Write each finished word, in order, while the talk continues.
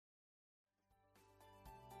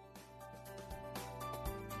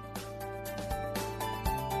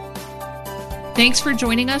Thanks for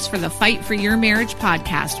joining us for the Fight for Your Marriage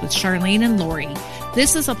podcast with Charlene and Lori.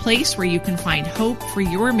 This is a place where you can find hope for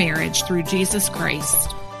your marriage through Jesus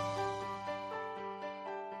Christ.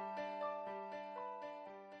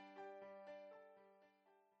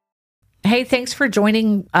 Hey, thanks for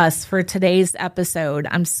joining us for today's episode.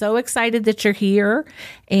 I'm so excited that you're here.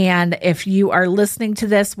 And if you are listening to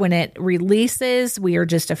this when it releases, we are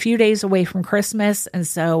just a few days away from Christmas. And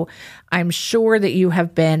so I'm sure that you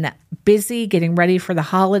have been busy getting ready for the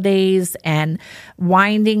holidays and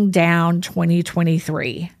winding down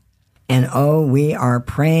 2023. And we are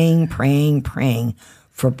praying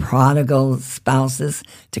for prodigal spouses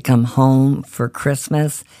to come home for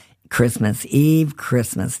Christmas Eve,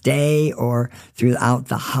 Christmas Day, or throughout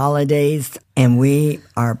the holidays. And we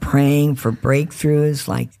are praying for breakthroughs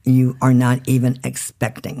like you are not even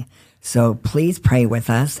expecting. So please pray with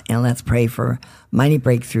us, and let's pray for mighty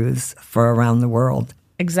breakthroughs for around the world.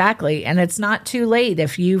 Exactly. And it's not too late.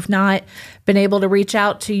 If you've not been able to reach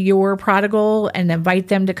out to your prodigal and invite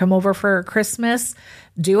them to come over for Christmas,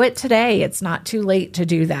 do it today. It's not too late to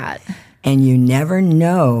do that. And you never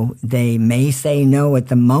know, they may say no at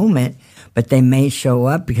the moment, but they may show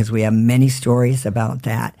up, because we have many stories about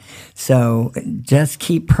that. So just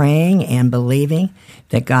keep praying and believing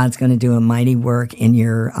that God's going to do a mighty work in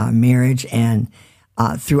your marriage and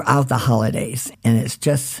throughout the holidays. And it's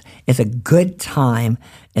a good time.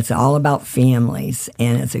 It's all about families,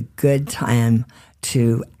 and it's a good time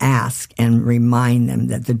to ask and remind them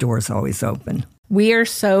that the door's always open. We are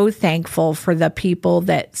so thankful for the people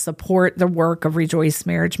that support the work of Rejoice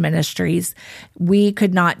Marriage Ministries. We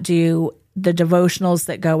could not do the devotionals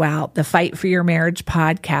that go out, the Fight for Your Marriage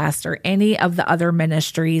podcast, or any of the other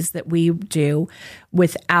ministries that we do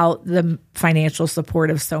without the financial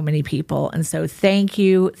support of so many people. And so thank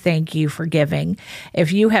you for giving.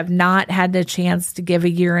 If you have not had the chance to give a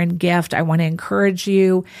year-end gift, I want to encourage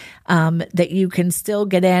you that you can still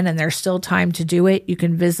get in, and there's still time to do it. You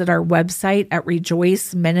can visit our website at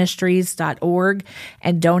rejoiceministries.org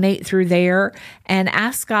and donate through there, and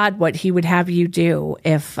ask God what He would have you do.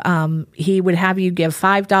 If He would have you give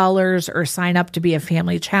 $5 or sign up to be a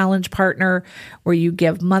family challenge partner where you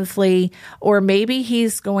give monthly, or maybe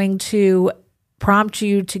He's going to prompt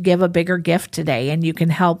you to give a bigger gift today, and you can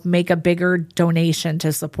help make a bigger donation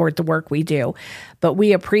to support the work we do. But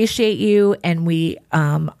we appreciate you, and we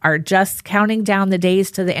are just counting down the days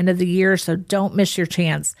to the end of the year, so don't miss your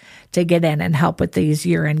chance to get in and help with these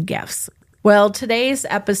year-end gifts. Well, today's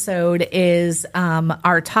episode is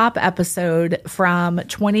our top episode from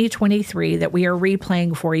 2023 that we are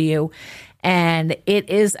replaying for you. And it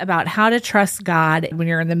is about how to trust God when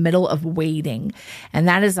you're in the middle of waiting. And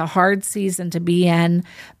that is a hard season to be in.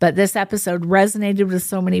 But this episode resonated with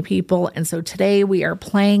so many people. And so today we are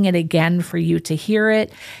playing it again for you to hear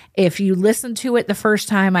it. If you listened to it the first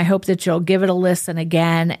time, I hope that you'll give it a listen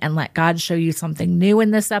again and let God show you something new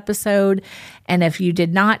in this episode. And if you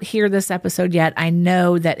did not hear this episode yet, I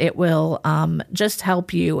know that it will just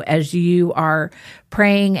help you as you are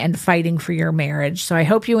praying and fighting for your marriage. So I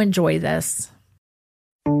hope you enjoy this.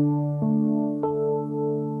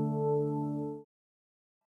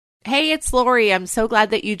 Hey, it's Lori. I'm so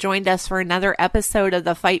glad that you joined us for another episode of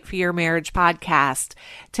the Fight for Your Marriage podcast.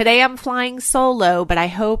 Today I'm flying solo, but I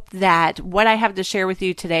hope that what I have to share with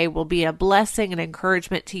you today will be a blessing and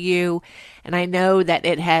encouragement to you. And I know that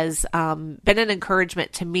it has been an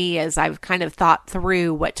encouragement to me as I've kind of thought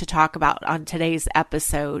through what to talk about on today's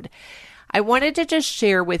episode. I wanted to just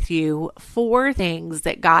share with you 4 things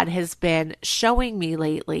that God has been showing me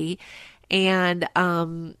lately. And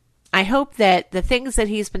I hope that the things that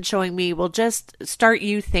He's been showing me will just start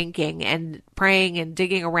you thinking and praying and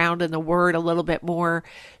digging around in the Word a little bit more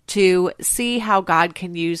to see how God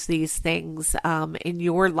can use these things in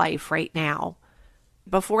your life right now.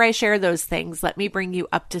 Before I share those things, let me bring you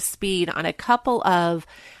up to speed on a couple of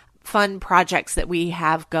fun projects that we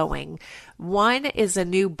have going. One is a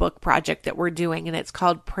new book project that we're doing, and it's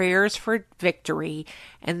called Prayers for Victory.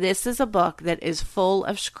 And this is a book that is full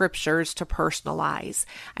of scriptures to personalize.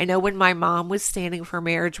 I know when my mom was standing for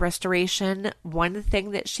marriage restoration, one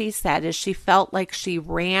thing that she said is she felt like she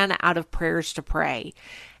ran out of prayers to pray.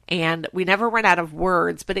 And we never run out of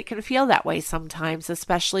words, but it can feel that way sometimes,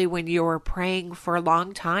 especially when you're praying for a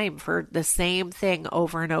long time for the same thing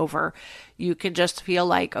over and over. You can just feel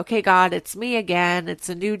like, okay, God, it's me again. It's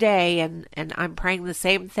a new day, and I'm praying the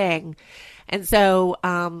same thing. And so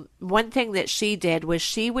one thing that she did was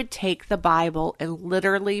she would take the Bible and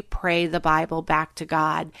literally pray the Bible back to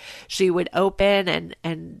God. She would open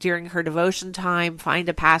and during her devotion time, find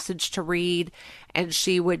a passage to read, and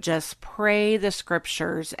she would just pray the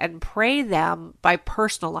scriptures and pray them by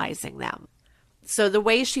personalizing them. So the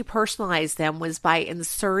way she personalized them was by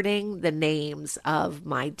inserting the names of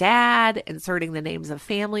my dad, inserting the names of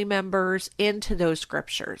family members into those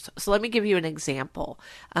scriptures. So let me give you an example.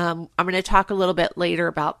 I'm going to talk a little bit later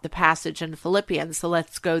about the passage in Philippians, so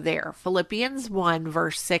let's go there. Philippians 1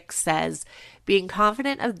 verse 6 says, being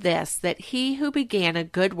confident of this, that he who began a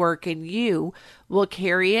good work in you will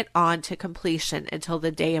carry it on to completion until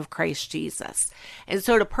the day of Christ Jesus. And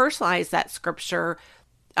so to personalize that scripture,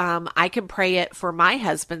 I can pray it for my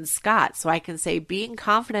husband, Scott. So I can say, being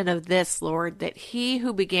confident of this, Lord, that he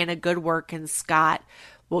who began a good work in Scott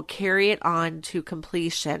will carry it on to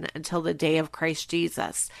completion until the day of Christ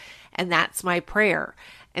Jesus. And that's my prayer.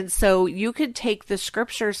 And so you could take the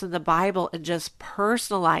scriptures in the Bible and just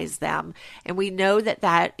personalize them. And we know that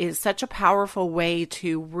that is such a powerful way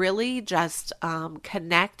to really just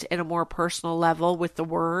connect in a more personal level with the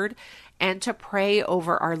word and to pray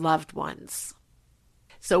over our loved ones.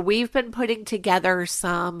 So we've been putting together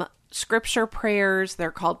some scripture prayers.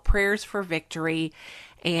 They're called Prayers for Victory.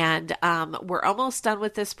 And we're almost done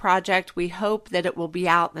with this project. We hope that it will be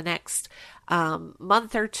out in the next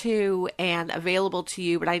month or two and available to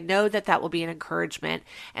you, but I know that that will be an encouragement.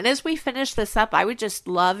 And as we finish this up, I would just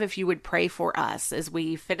love if you would pray for us as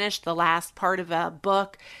we finish the last part of a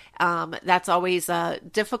book. That's always a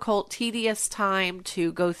difficult, tedious time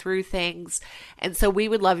to go through things. And so we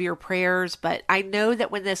would love your prayers, but I know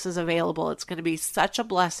that when this is available, it's going to be such a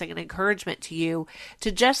blessing and encouragement to you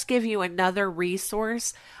to just give you another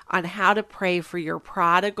resource on how to pray for your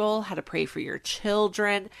prodigal, how to pray for your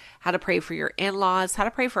children, how to pray for your in-laws, how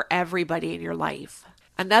to pray for everybody in your life.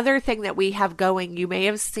 Another thing that we have going, you may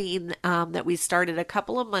have seen that we started a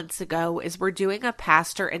couple of months ago, is we're doing a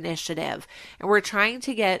pastor initiative, and we're trying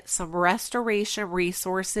to get some restoration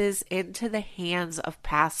resources into the hands of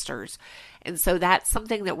pastors. And so that's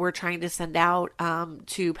something that we're trying to send out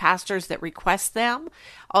to pastors that request them.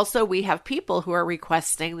 Also, we have people who are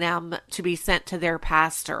requesting them to be sent to their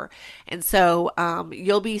pastor. And so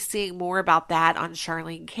you'll be seeing more about that on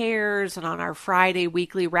Charlene Cares and on our Friday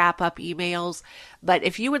weekly wrap-up emails. But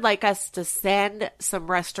if you would like us to send some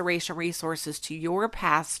restoration resources to your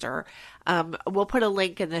pastor, we'll put a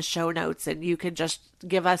link in the show notes, and you can just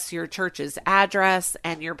give us your church's address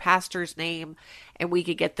and your pastor's name, and we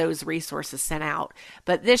could get those resources sent out.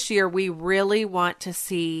 But this year, we really want to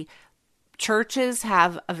see churches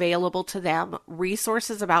have available to them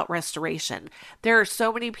resources about restoration. There are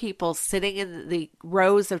so many people sitting in the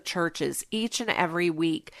rows of churches each and every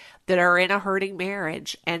week that are in a hurting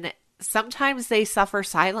marriage, and sometimes they suffer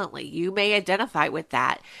silently. You may identify with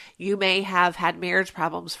that. You may have had marriage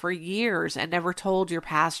problems for years and never told your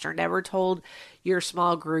pastor, never told your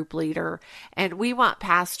small group leader. And we want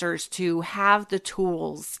pastors to have the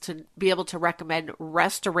tools to be able to recommend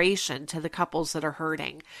restoration to the couples that are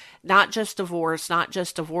hurting. Not just divorce, not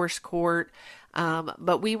just divorce court,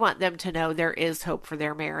 but we want them to know there is hope for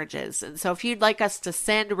their marriages. And so if you'd like us to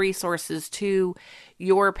send resources to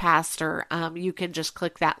your pastor, you can just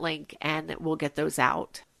click that link and we'll get those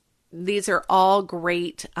out. These are all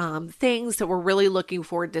great things that we're really looking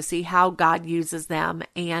forward to see how God uses them.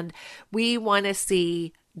 And we want to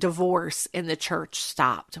see divorce in the church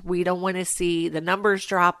stopped. We don't want to see the numbers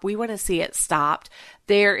drop. We want to see it stopped.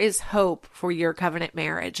 There is hope for your covenant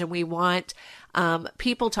marriage, and we want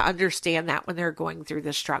people to understand that when they're going through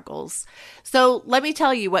the struggles. So let me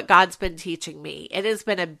tell you what God's been teaching me. It has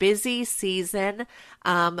been a busy season.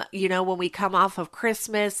 When we come off of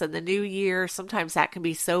Christmas and the New Year, sometimes that can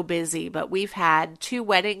be so busy, but we've had 2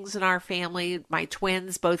 weddings in our family. My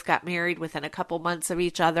twins both got married within a couple months of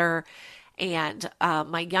each other. And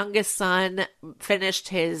my youngest son finished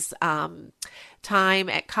his time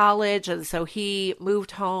at college, and so he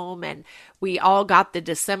moved home, and we all got the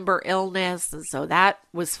December illness, and so that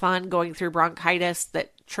was fun, going through bronchitis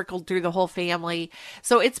that trickled through the whole family.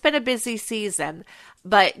 So it's been a busy season,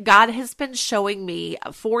 but God has been showing me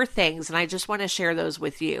 4 things, and I just want to share those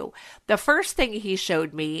with you. The first thing he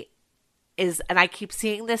showed me is, and I keep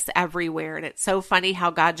seeing this everywhere, and it's so funny how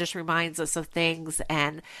God just reminds us of things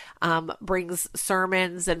and brings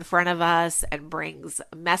sermons in front of us and brings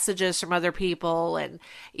messages from other people and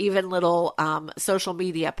even little social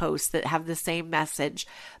media posts that have the same message.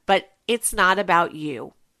 But it's not about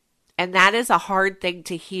you. And that is a hard thing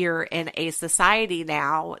to hear in a society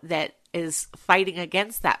now that is fighting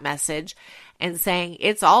against that message and saying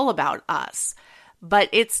it's all about us. But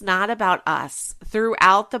it's not about us.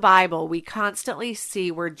 Throughout the Bible, we constantly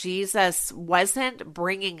see where Jesus wasn't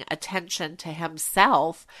bringing attention to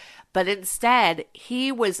himself, But instead,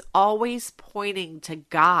 he was always pointing to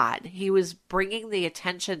God. He was bringing the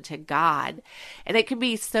attention to God. And it can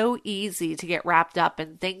be so easy to get wrapped up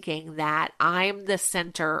in thinking that I'm the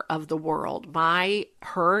center of the world. My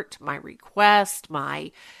hurt, my request,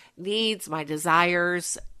 my needs, my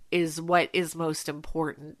desires is what is most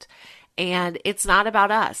important. And it's not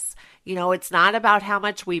about us. It's not about how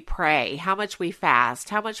much we pray, how much we fast,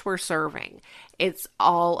 how much we're serving. It's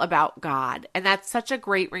all about God. And that's such a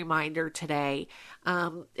great reminder today.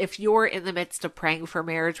 If you're in the midst of praying for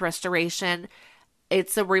marriage restoration,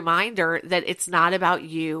 it's a reminder that it's not about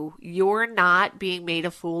you. You're not being made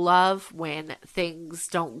a fool of when things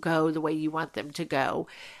don't go the way you want them to go.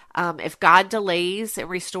 If God delays in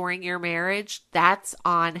restoring your marriage, that's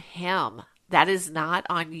on Him. That is not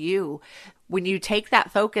on you. When you take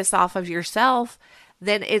that focus off of yourself,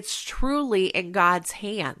 then it's truly in God's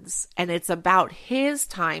hands, and it's about His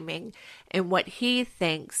timing and what He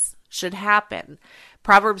thinks should happen.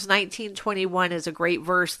 Proverbs 19:21 is a great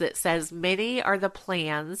verse that says, "Many are the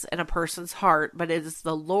plans in a person's heart, but it is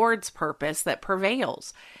the Lord's purpose that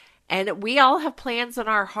prevails." And we all have plans in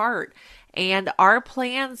our heart, and our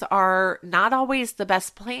plans are not always the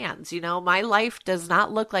best plans. My life does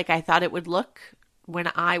not look like I thought it would look when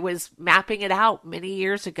I was mapping it out many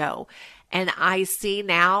years ago. And I see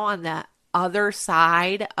now on the other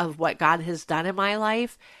side of what God has done in my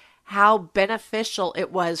life, how beneficial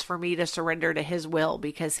it was for me to surrender to His will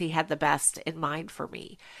because He had the best in mind for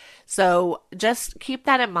me. So just keep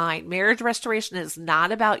that in mind. Marriage restoration is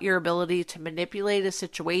not about your ability to manipulate a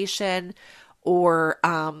situation or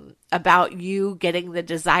about you getting the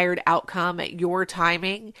desired outcome at your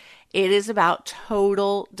timing. It is about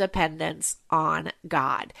total dependence on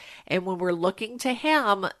God. And when we're looking to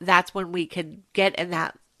Him, that's when we can get in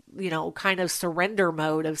that, kind of surrender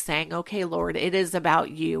mode of saying, okay, Lord, it is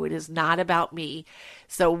about you. It is not about me.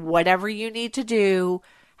 So whatever you need to do,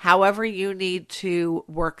 however you need to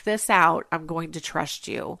work this out, I'm going to trust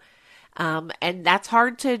you. And that's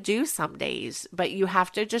hard to do some days, but you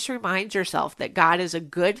have to just remind yourself that God is a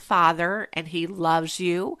good Father and He loves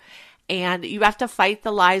you. And you have to fight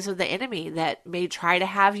the lies of the enemy that may try to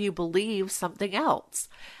have you believe something else.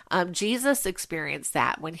 Jesus experienced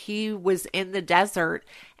that when He was in the desert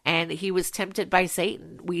and He was tempted by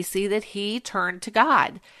Satan. We see that He turned to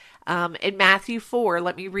God. In Matthew 4,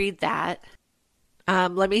 let me read that.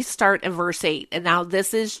 Let me start in verse 8. And now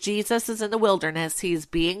this is Jesus is in the wilderness. He's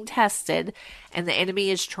being tested, and the enemy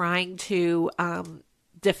is trying to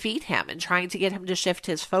defeat Him and trying to get Him to shift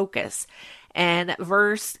His focus. And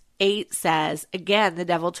verse 8 says, "Again, the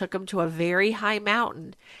devil took Him to a very high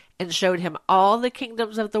mountain and showed Him all the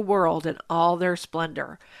kingdoms of the world and all their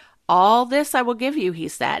splendor. All this I will give you," He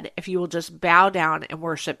said, "if you will just bow down and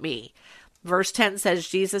worship me." Verse 10 says,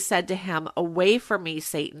 Jesus said to him, "Away from me,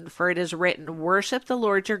 Satan, for it is written, worship the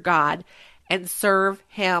Lord your God and serve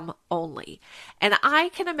Him only." And I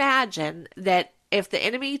can imagine that if the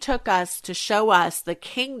enemy took us to show us the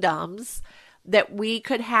kingdoms that we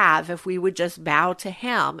could have if we would just bow to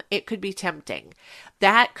Him, it could be tempting.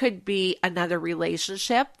 That could be another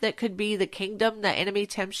relationship. That could be the kingdom the enemy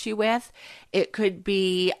tempts you with. It could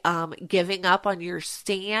be giving up on your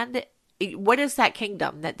stand. What is that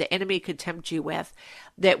kingdom that the enemy could tempt you with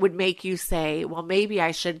that would make you say, well, maybe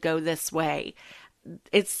I should go this way?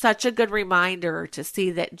 It's such a good reminder to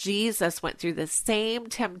see that Jesus went through the same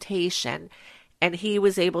temptation and He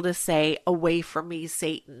was able to say, "Away from me,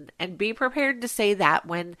 Satan." And be prepared to say that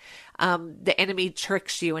when the enemy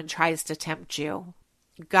tricks you and tries to tempt you.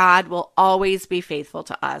 God will always be faithful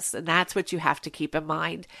to us, and that's what you have to keep in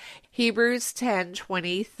mind. Hebrews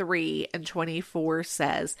 10:23 and 24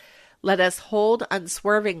 says, "Let us hold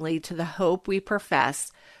unswervingly to the hope we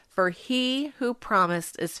profess, for He who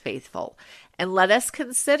promised is faithful. And let us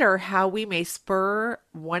consider how we may spur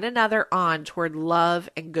one another on toward love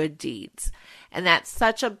and good deeds." And that's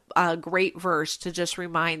such a great verse to just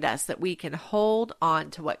remind us that we can hold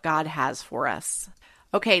on to what God has for us.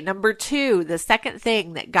 Okay, number 2, the second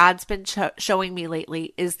thing that God's been showing me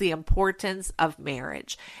lately is the importance of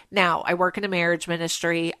marriage. Now, I work in a marriage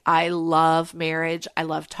ministry. I love marriage. I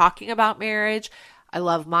love talking about marriage. I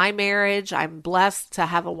love my marriage. I'm blessed to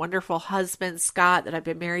have a wonderful husband, Scott, that I've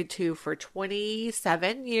been married to for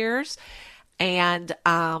 27 years. And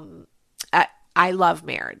I love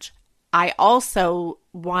marriage. I also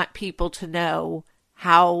want people to know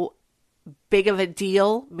how big of a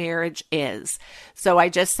deal marriage is. So I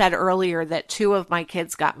just said earlier that 2 of my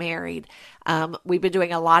kids got married. We've been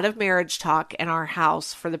doing a lot of marriage talk in our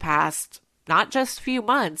house for the past, not just few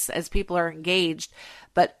months as people are engaged,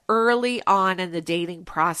 but early on in the dating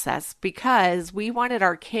process, because we wanted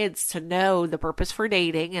our kids to know the purpose for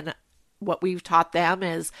dating. And what we've taught them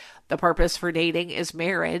is the purpose for dating is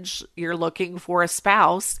marriage. You're looking for a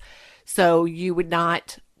spouse, so you would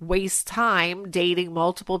not waste time dating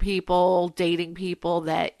multiple people, dating people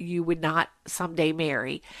that you would not someday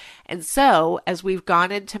marry. And so as we've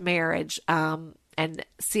gone into marriage, and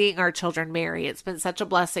seeing our children marry, it's been such a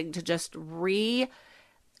blessing to just recast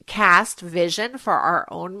vision for our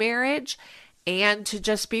own marriage and to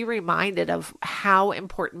just be reminded of how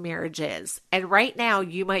important marriage is. And right now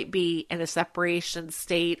you might be in a separation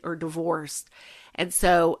state or divorced. And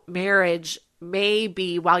so marriage may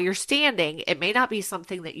be, while you're standing, it may not be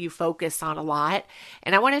something that you focus on a lot.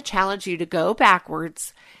 And I want to challenge you to go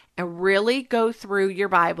backwards and really go through your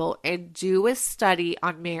Bible and do a study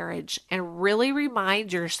on marriage and really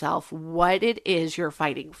remind yourself what it is you're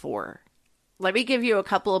fighting for. Let me give you a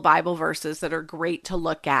couple of Bible verses that are great to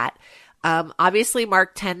look at. Obviously,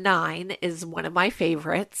 Mark 10:9 is one of my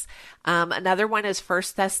favorites. Another one is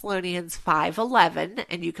 1 Thessalonians 5:11,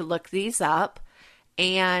 and you can look these up.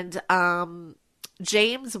 And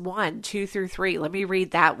James 1:2-3. Let me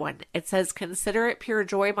read that one. It says, "Consider it pure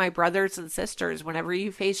joy, my brothers and sisters, whenever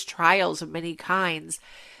you face trials of many kinds,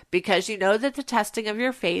 because you know that the testing of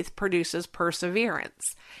your faith produces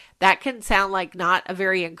perseverance." That can sound like not a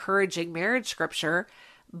very encouraging marriage scripture,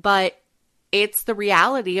 but it's the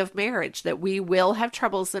reality of marriage that we will have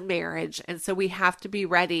troubles in marriage. And so we have to be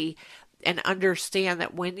ready and understand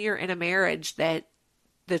that when you're in a marriage, that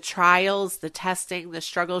the trials, the testing, the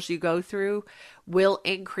struggles you go through will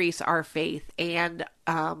increase our faith and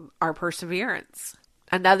our perseverance.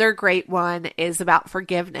 Another great one is about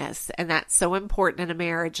forgiveness, and that's so important in a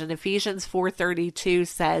marriage. And Ephesians 4:32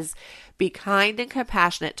 says, "Be kind and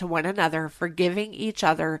compassionate to one another, forgiving each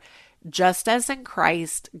other, just as in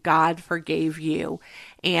Christ God forgave you."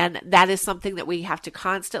 And that is something that we have to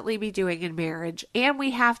constantly be doing in marriage, and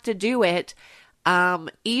we have to do it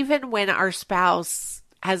even when our spouse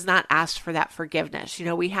has not asked for that forgiveness. You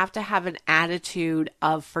know, we have to have an attitude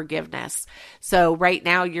of forgiveness. So right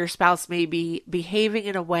now, your spouse may be behaving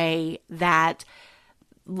in a way that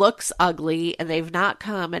looks ugly and they've not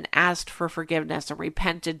come and asked for forgiveness and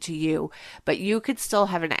repented to you, but you could still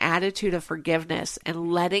have an attitude of forgiveness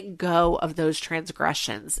and letting go of those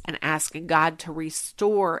transgressions and asking God to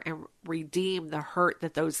restore and redeem the hurt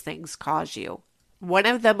that those things cause you. One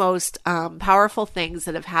of the most powerful things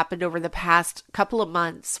that have happened over the past couple of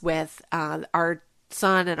months with our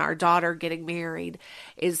son and our daughter getting married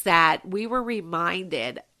is that we were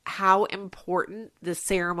reminded how important the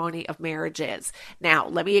ceremony of marriage is. Now,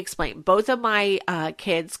 let me explain. Both of my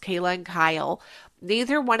kids, Kayla and Kyle,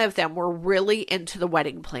 neither one of them were really into the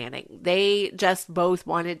wedding planning. They just both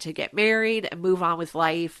wanted to get married and move on with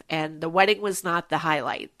life, and the wedding was not the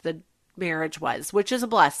highlight. The marriage was, which is a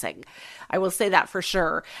blessing. I will say that for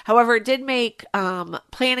sure. However, it did make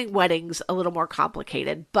planning weddings a little more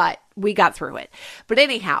complicated, but we got through it. But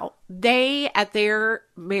anyhow, they, at their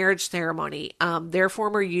marriage ceremony, their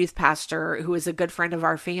former youth pastor, who is a good friend of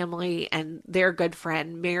our family, and their good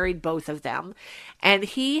friend married both of them. And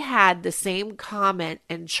he had the same comment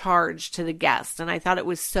and charge to the guests. And I thought it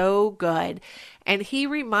was so good. And he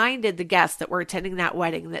reminded the guests that were attending that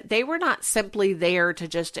wedding that they were not simply there to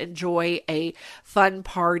just enjoy a fun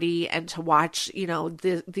party and to watch, you know,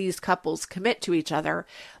 these couples commit to each other,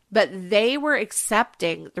 but they were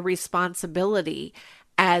accepting the responsibility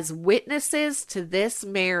as witnesses to this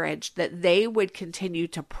marriage, that they would continue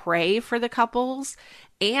to pray for the couples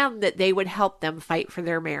and that they would help them fight for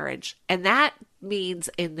their marriage. And that means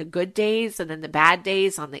in the good days and in the bad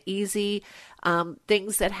days, on the easy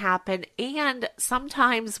things that happen. And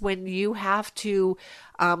sometimes when you have to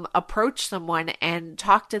approach someone and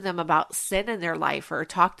talk to them about sin in their life, or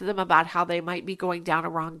talk to them about how they might be going down a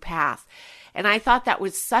wrong path. And I thought that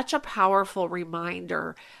was such a powerful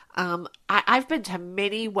reminder. I've been to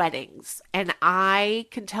many weddings, and I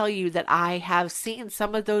can tell you that I have seen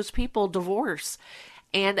some of those people divorce.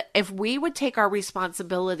 And if we would take our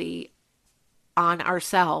responsibility on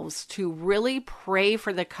ourselves to really pray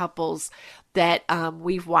for the couples that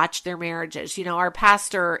we've watched their marriages. You know, our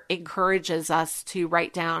pastor encourages us to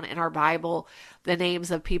write down in our Bible the names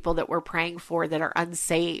of people that we're praying for that are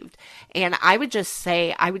unsaved. And I would just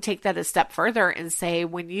say, I would take that a step further and say,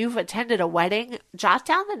 when you've attended a wedding, jot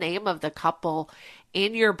down the name of the couple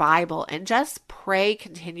in your Bible and just pray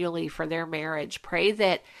continually for their marriage. Pray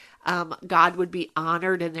that God would be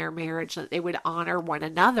honored in their marriage, that they would honor one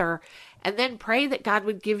another. And then pray that God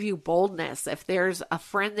would give you boldness. If there's a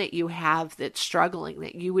friend that you have that's struggling,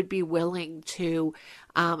 that you would be willing to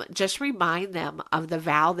just remind them of the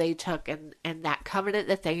vow they took and that covenant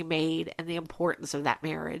that they made and the importance of that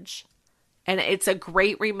marriage. And it's a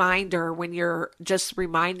great reminder when you're just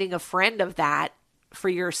reminding a friend of that for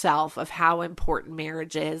yourself, of how important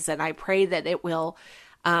marriage is. And I pray that it will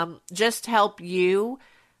just help you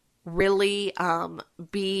really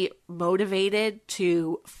be motivated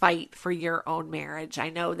to fight for your own marriage. I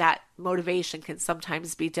know that motivation can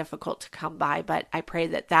sometimes be difficult to come by, but I pray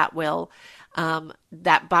that will,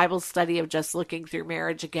 that Bible study of just looking through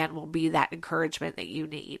marriage again will be that encouragement that you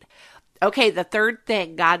need. Okay, the third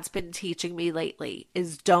thing God's been teaching me lately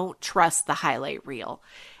is don't trust the highlight reel.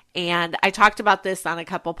 And I talked about this on a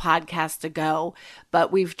couple podcasts ago,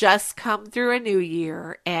 but we've just come through a new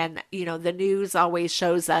year, and, the news always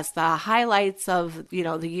shows us the highlights of,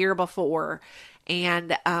 the year before.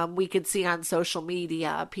 And we could see on social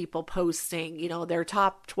media people posting, their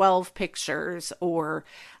top 12 pictures or,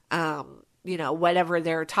 whatever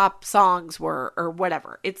their top songs were or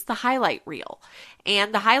whatever. It's the highlight reel.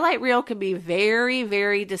 And the highlight reel can be very,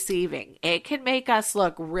 very deceiving. It can make us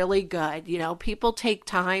look really good. People take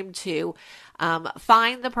time to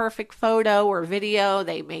find the perfect photo or video.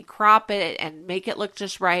 They may crop it and make it look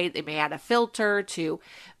just right. They may add a filter to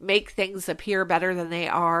make things appear better than they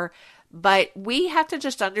are. But we have to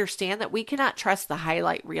just understand that we cannot trust the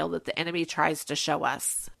highlight reel that the enemy tries to show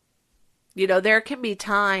us. There can be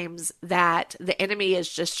times that the enemy is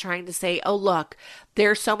just trying to say, oh, look,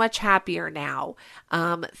 they're so much happier now.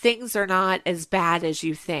 Things are not as bad as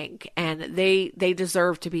you think, and they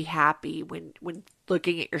deserve to be happy when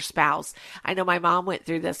looking at your spouse. I know my mom went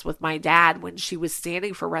through this with my dad when she was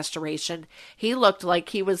standing for restoration. He looked like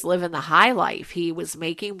he was living the high life. He was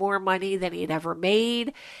making more money than he had ever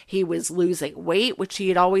made. He was losing weight, which he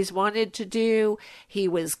had always wanted to do. He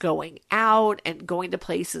was going out and going to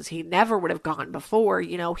places he never would have gone before.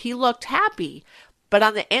 He looked happy. But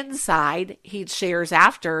on the inside, he shares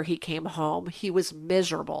after he came home, he was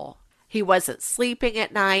miserable. He wasn't sleeping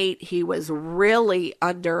at night. He was really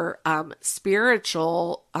under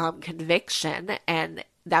spiritual conviction. And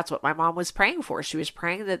that's what my mom was praying for. She was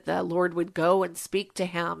praying that the Lord would go and speak to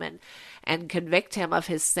him and convict him of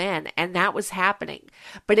his sin. And that was happening.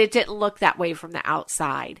 But it didn't look that way from the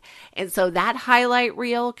outside. And so that highlight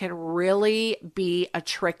reel can really be a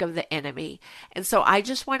trick of the enemy. And so I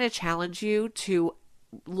just want to challenge you to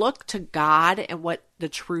look to God and what the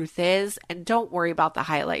truth is, and don't worry about the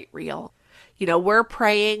highlight reel. We're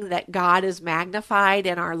praying that God is magnified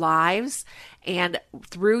in our lives, and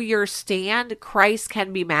through your stand, Christ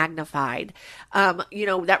can be magnified.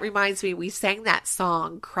 That reminds me, we sang that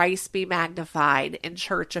song, Christ Be Magnified, in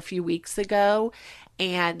church a few weeks ago,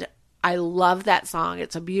 and I love that song.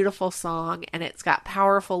 It's a beautiful song, and it's got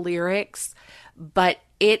powerful lyrics, but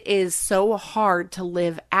it is so hard to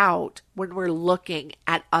live out when we're looking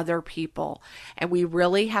at other people. And we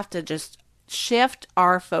really have to just shift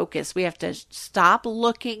our focus. We have to stop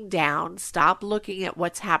looking down, stop looking at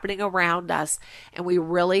what's happening around us. And we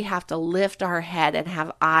really have to lift our head and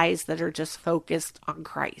have eyes that are just focused on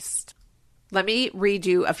Christ. Let me read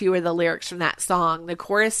you a few of the lyrics from that song. The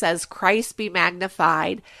chorus says, Christ be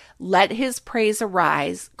magnified, let his praise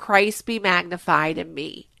arise, Christ be magnified in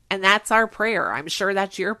me. And that's our prayer. I'm sure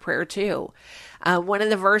that's your prayer too. One of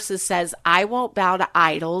the verses says, I won't bow to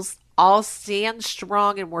idols. I'll stand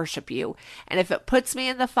strong and worship you. And if it puts me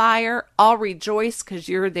in the fire, I'll rejoice because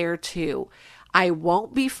you're there too. I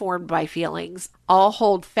won't be formed by feelings. I'll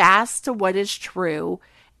hold fast to what is true.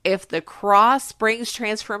 If the cross brings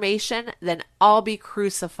transformation, then I'll be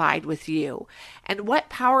crucified with you. And what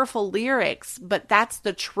powerful lyrics, but that's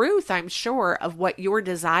the truth, I'm sure, of what your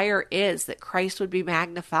desire is, that Christ would be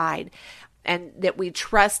magnified and that we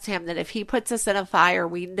trust him, that if he puts us in a fire,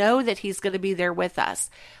 we know that he's going to be there with us.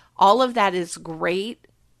 All of that is great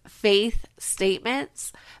faith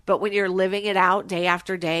statements, but when you're living it out day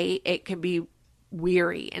after day, it can be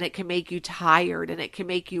weary and it can make you tired and it can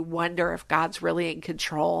make you wonder if God's really in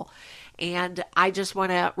control. And I just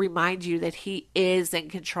want to remind you that he is in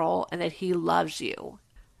control and that he loves you.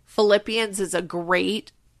 Philippians is a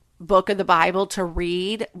great book of the Bible to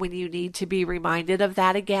read when you need to be reminded of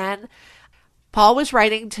that again. Paul was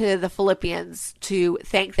writing to the Philippians to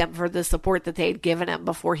thank them for the support that they had given him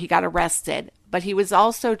before he got arrested. But he was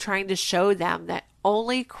also trying to show them that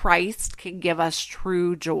only Christ can give us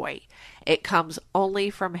true joy. It comes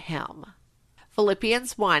only from him.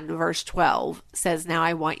 Philippians 1 verse 12 says, "Now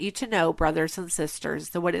I want you to know, brothers and sisters,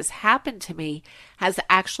 that what has happened to me has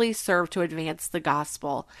actually served to advance the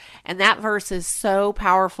gospel." And that verse is so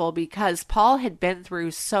powerful because Paul had been through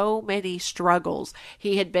so many struggles.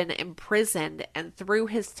 He had been imprisoned, and through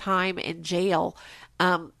his time in jail,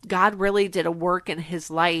 God really did a work in his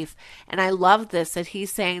life. And I love this, that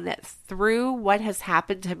he's saying that through what has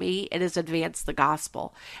happened to me, it has advanced the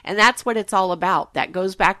gospel. And that's what it's all about. That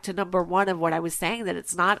goes back to number one of what I was saying, that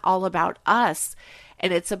it's not all about us,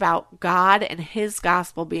 and it's about God and his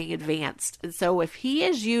gospel being advanced. And so if he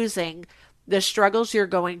is using the struggles you're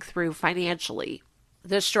going through financially,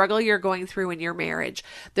 the struggle you're going through in your marriage,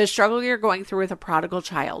 the struggle you're going through with a prodigal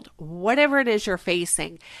child, whatever it is you're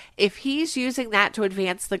facing, if he's using that to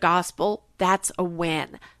advance the gospel, that's a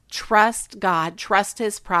win. Trust God, trust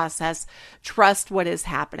his process, trust what is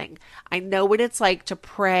happening. I know what it's like to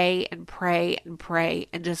pray and pray and pray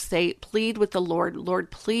and just say, plead with the Lord, Lord,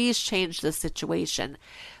 please change the situation.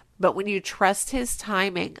 But when you trust his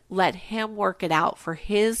timing, let him work it out for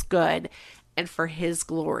his good and for his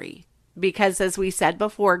glory. Because as we said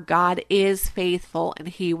before, God is faithful and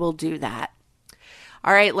he will do that.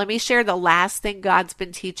 All right, let me share the last thing God's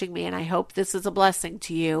been teaching me, and I hope this is a blessing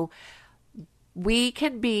to you. We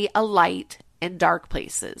can be a light in dark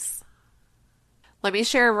places. Let me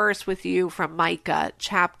share a verse with you from Micah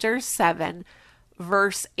chapter 7,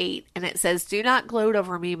 verse 8. And it says, "Do not gloat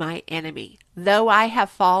over me, my enemy. Though I have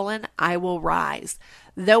fallen, I will rise.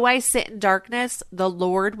 Though I sit in darkness, the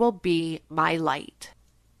Lord will be my light."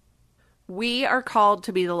 We are called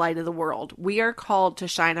to be the light of the world. We are called to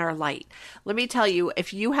shine our light. Let me tell you,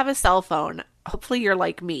 if you have a cell phone, hopefully you're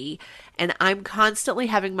like me, and I'm constantly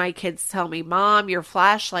having my kids tell me, "Mom, your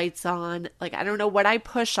flashlight's on." Like, I don't know what I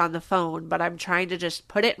push on the phone, but I'm trying to just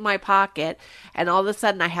put it in my pocket, and all of a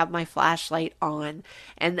sudden I have my flashlight on.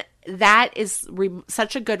 And that is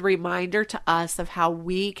such a good reminder to us of how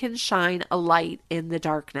we can shine a light in the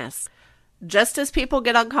darkness. Just as people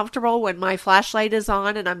get uncomfortable when my flashlight is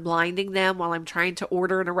on and I'm blinding them while I'm trying to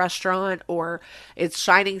order in a restaurant or it's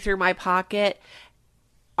shining through my pocket,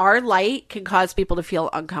 our light can cause people to feel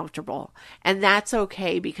uncomfortable. And that's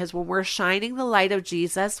okay, because when we're shining the light of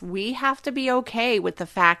Jesus, we have to be okay with the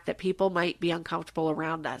fact that people might be uncomfortable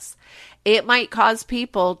around us. It might cause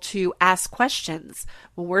people to ask questions.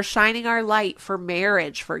 When we're shining our light for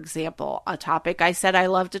marriage, for example, a topic I said I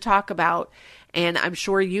love to talk about, and I'm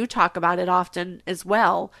sure you talk about it often as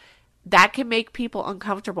well, that can make people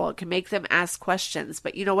uncomfortable. It can make them ask questions.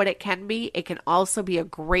 But you know what it can be? It can also be a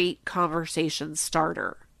great conversation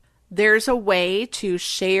starter. There's a way to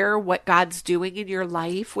share what God's doing in your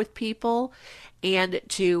life with people and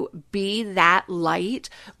to be that light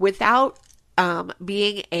without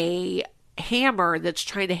being a hammer that's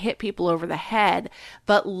trying to hit people over the head,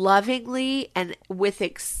 but lovingly and with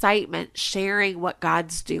excitement sharing what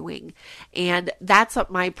God's doing. And that's what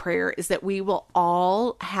my prayer is, that we will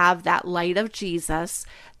all have that light of Jesus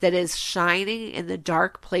that is shining in the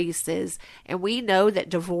dark places. And we know that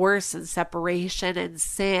divorce and separation and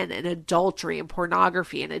sin and adultery and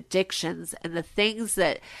pornography and addictions and the things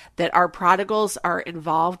that our prodigals are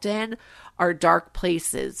involved in are dark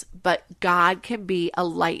places, but God can be a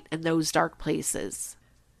light in those dark places.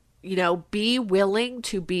 You know, be willing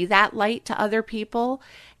to be that light to other people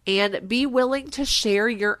and be willing to share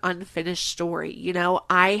your unfinished story. You know,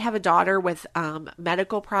 I have a daughter with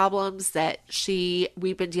medical problems that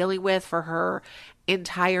we've been dealing with for her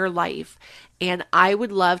entire life. And I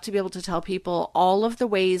would love to be able to tell people all of the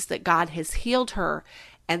ways that God has healed her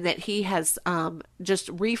and that he has just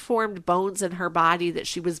reformed bones in her body that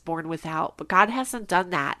she was born without. But God hasn't done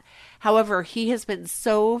that. However, he has been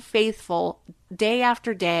so faithful day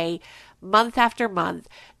after day, month after month,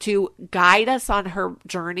 to guide us on her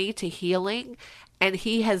journey to healing. And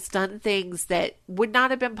he has done things that would not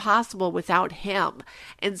have been possible without him.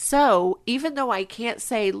 And so, even though I can't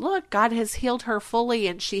say, look, God has healed her fully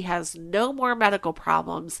and she has no more medical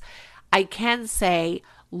problems, I can say,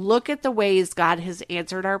 look at the ways God has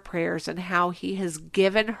answered our prayers and how he has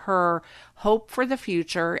given her hope for the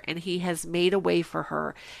future and he has made a way for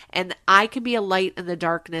her. And I can be a light in the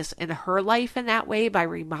darkness in her life in that way by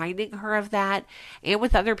reminding her of that and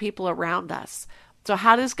with other people around us. So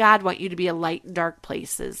how does God want you to be a light in dark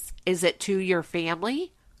places? Is it to your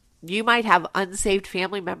family? You might have unsaved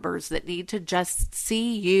family members that need to just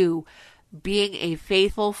see you being a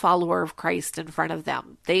faithful follower of Christ in front of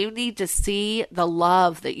them. They need to see the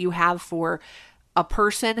love that you have for a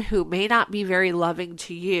person who may not be very loving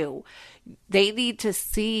to you. They need to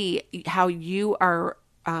see how you are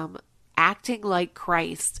acting like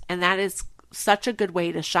Christ, and that is such a good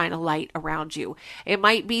way to shine a light around you. It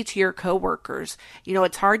might be to your coworkers.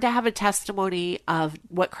 It's hard to have a testimony of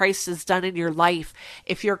what Christ has done in your life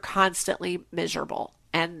if you're constantly miserable.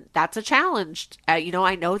 And that's a challenge.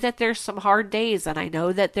 I know that there's some hard days, and I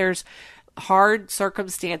know that there's hard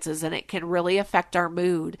circumstances, and it can really affect our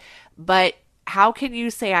mood. But how can you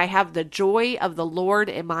say, I have the joy of the Lord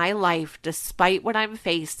in my life despite what I'm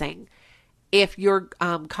facing, if you're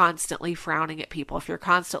constantly frowning at people, if you're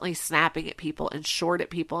constantly snapping at people and short at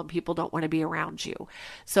people, and people don't want to be around you?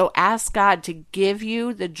 So ask God to give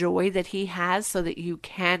you the joy that He has so that you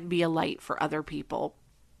can be a light for other people.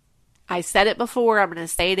 I said it before, I'm going to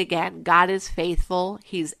say it again. God is faithful.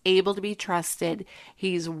 He's able to be trusted.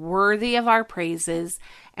 He's worthy of our praises.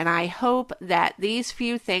 And I hope that these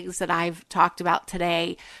few things that I've talked about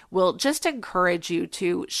today will just encourage you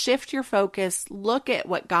to shift your focus, look at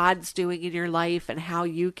what God's doing in your life and how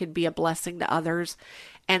you can be a blessing to others.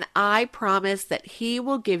 And I promise that He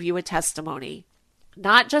will give you a testimony.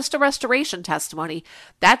 Not just a restoration testimony.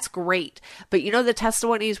 That's great. But the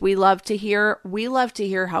testimonies we love to hear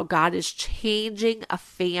how God is changing a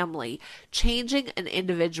family, changing an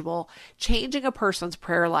individual, changing a person's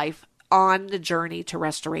prayer life on the journey to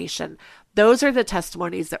restoration. Those are the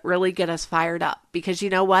testimonies that really get us fired up, because you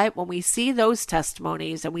know what? When we see those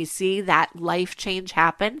testimonies and we see that life change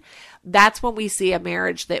happen, that's when we see a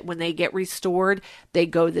marriage that when they get restored, they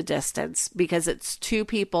go the distance, because it's two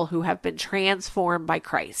people who have been transformed by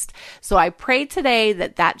Christ. So I pray today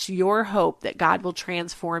that that's your hope, that God will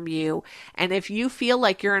transform you. And if you feel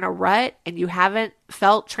like you're in a rut and you haven't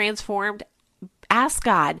felt transformed, ask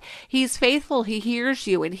God. He's faithful. He hears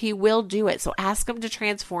you and He will do it. So ask Him to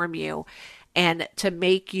transform you and to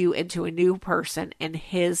make you into a new person in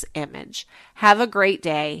His image. Have a great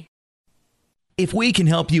day. If we can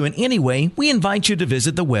help you in any way, we invite you to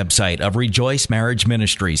visit the website of Rejoice Marriage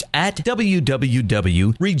Ministries at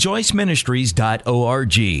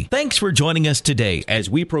www.rejoiceministries.org. Thanks for joining us today as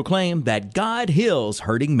we proclaim that God heals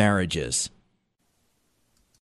hurting marriages.